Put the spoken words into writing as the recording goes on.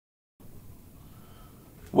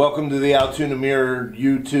Welcome to the Altoona Mirror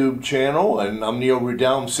YouTube channel, and I'm Neil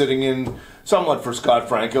Rudel. I'm sitting in somewhat for Scott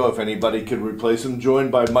Franco, if anybody could replace him,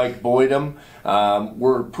 joined by Mike Boytim.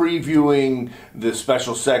 We're previewing the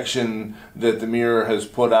special section that the Mirror has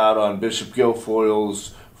put out on Bishop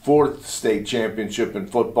Guilfoyle's 4th state championship in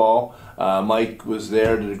football. Mike was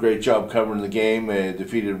there, did a great job covering the game,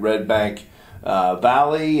 defeated Red Bank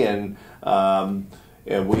Valley, and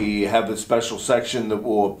we have a special section that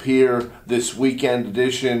will appear this weekend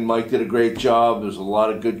edition. Mike did a great job. There's a lot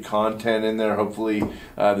of good content in there. Hopefully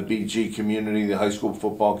the BG community, the high school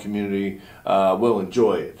football community, will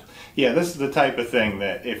enjoy it. Yeah, this is the type of thing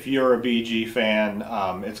that if you're a BG fan,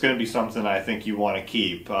 it's going to be something I think you want to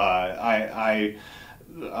keep.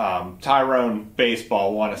 Tyrone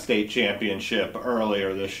baseball won a state championship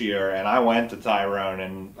earlier this year, and I went to Tyrone,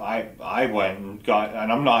 and I went and got,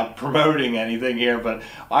 and I'm not promoting anything here, but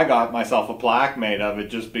I got myself a plaque made of it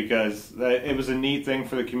just because it was a neat thing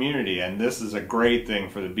for the community, and this is a great thing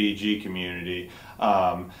for the BG community.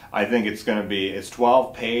 I think it's going to be, it's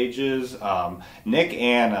 12 pages. Nick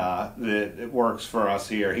Anna, that works for us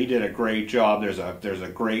here, he did a great job. There's a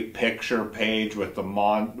great picture page with the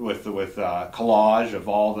collage of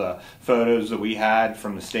all the photos that we had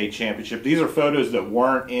from the state championship. These are photos that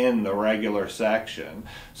weren't in the regular section.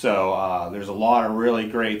 So there's a lot of really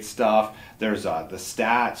great stuff. There's the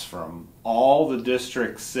stats from all the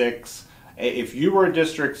District 6. If you were a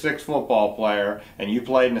District 6 football player and you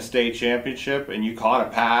played in a state championship and you caught a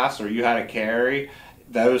pass or you had a carry,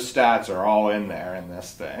 those stats are all in there in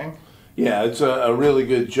this thing. Yeah, it's a really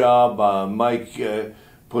good job. Mike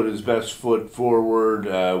put his best foot forward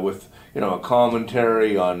with a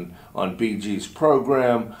commentary on BG's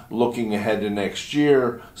program, looking ahead to next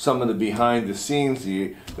year, some of the behind the scenes,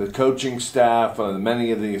 the coaching staff,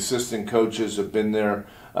 many of the assistant coaches have been there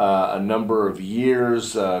a number of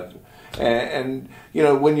years. And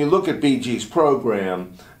when you look at BG's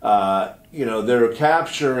program, they're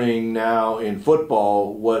capturing now in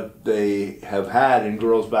football what they have had in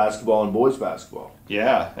girls basketball and boys basketball.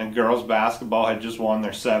 Yeah, and girls basketball had just won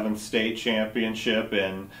their 7th state championship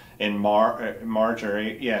in March,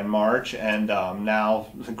 and now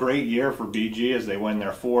a great year for BG as they win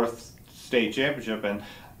their 4th state championship, and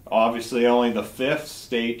obviously only the 5th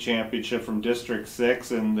state championship from District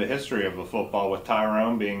 6 in the history of the football, with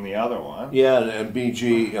Tyrone being the other one. Yeah, and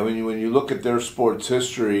BG, I mean, when you look at their sports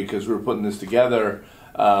history, because we were putting this together,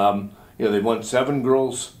 they won 7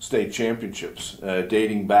 girls state championships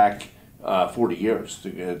dating back 40 years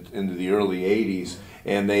to get into the early 80s,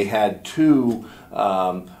 and they had 2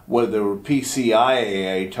 where there were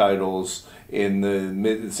PIAA titles in the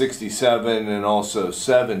mid 67 and also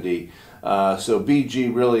 70. So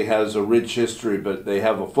BG really has a rich history, but they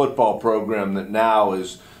have a football program that now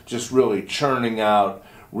is just really churning out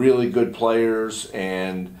really good players,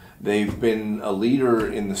 and they've been a leader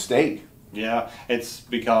in the state. Yeah, it's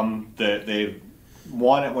become they've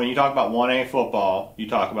won. When you talk about 1A football, you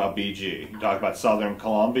talk about BG. You talk about Southern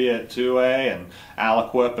Columbia at 2A and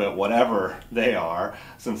Aliquip at whatever they are,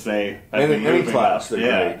 since they have been any class.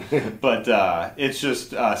 Yeah, but it's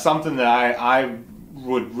just something that I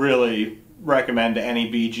would really recommend to any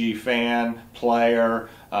BG fan, player.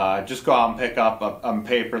 Just go out and pick up a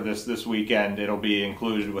paper this weekend. It'll be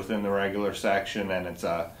included within the regular section, and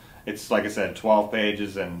it's like I said, 12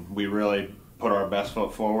 pages, and we really put our best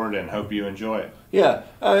foot forward and hope you enjoy it. Yeah,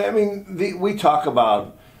 I mean, we talk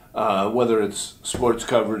about whether it's sports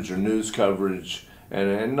coverage or news coverage,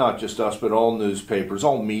 and not just us, but all newspapers,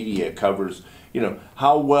 all media covers,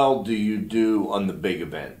 how well do you do on the big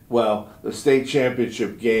event? Well, the state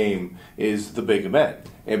championship game is the big event,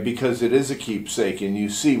 and because it is a keepsake, and you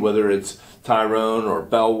see whether it's Tyrone or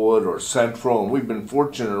Bellwood or Central, and we've been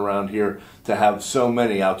fortunate around here to have so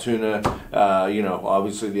many. Altoona,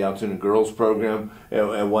 obviously the Altoona girls program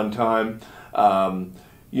at one time,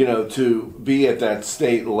 to be at that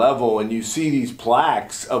state level, and you see these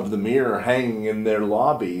plaques of the Mirror hanging in their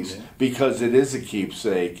lobbies, yeah, because it is a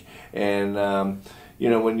keepsake. And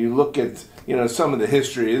when you look at some of the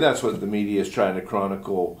history, that's what the media is trying to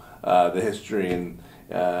chronicle, the history, and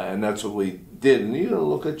that's what we did. And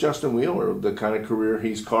look at Justin Wheeler, the kind of career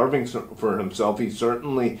he's carving for himself. He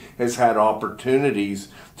certainly has had opportunities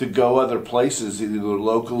to go other places, either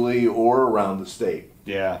locally or around the state.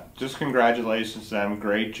 Yeah, just congratulations to them.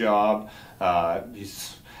 Great job.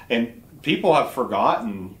 And people have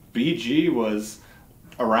forgotten BG was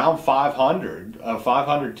around 500, a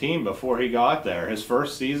 500 team before he got there. His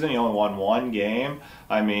first season, he only won 1 game.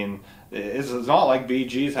 I mean, it's not like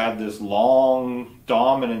BG's had this long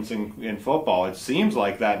dominance in football. It seems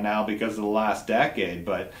like that now because of the last decade,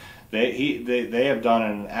 but they have done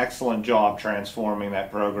an excellent job transforming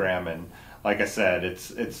that program, and like I said,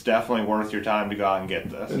 it's definitely worth your time to go out and get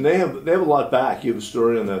this. And they have a lot back. You have a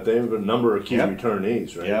story on that. They have a number of key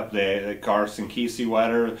returnees, right? Yep. They Carson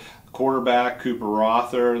Kesey-Wetter, quarterback, Cooper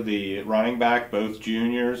Rother, the running back, both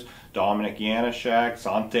juniors, Dominic Janaszek,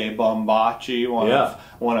 Sante Bombachi,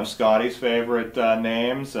 one of Scotty's favorite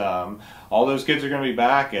names. All those kids are going to be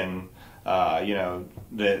back, and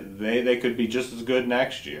they could be just as good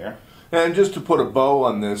next year. And just to put a bow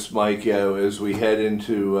on this, Mike, as we head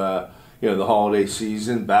into the holiday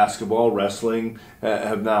season, basketball, wrestling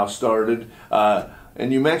have now started.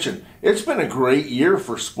 And you mentioned it's been a great year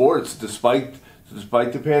for sports despite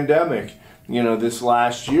the pandemic. This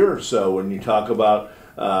last year or so, when you talk about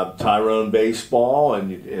Tyrone baseball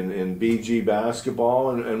and BG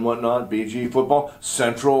basketball and whatnot, BG football.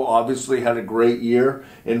 Central obviously had a great year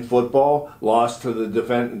in football. Lost to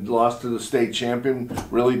the state champion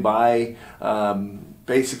really by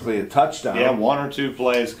basically a touchdown. Yeah, one or two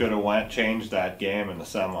plays could have changed that game in the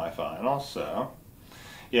semifinals. So,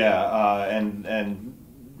 yeah, and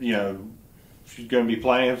there's going to be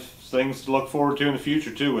plenty of things to look forward to in the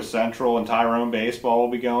future too. With Central and Tyrone baseball,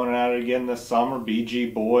 we'll be going at it again this summer.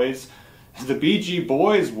 BG boys, the BG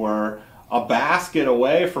boys were a basket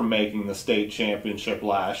away from making the state championship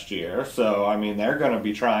last year. So I mean, they're going to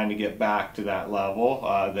be trying to get back to that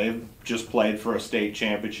level. They've just played for a state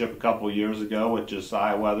championship a couple of years ago with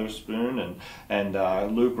Josiah Weatherspoon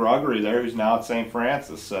and Luke Ruggery there, who's now at St.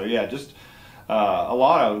 Francis. So yeah, just a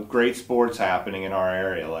lot of great sports happening in our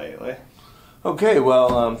area lately. Okay,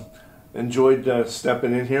 well, enjoyed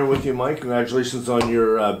stepping in here with you, Mike. Congratulations on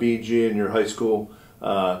your BG and your high school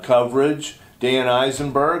coverage. Dan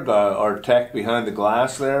Eisenberg, our tech behind the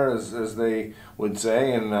glass there, as they would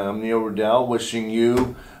say, and Neil Rudel wishing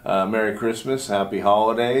you Merry Christmas, Happy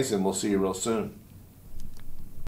Holidays, and we'll see you real soon.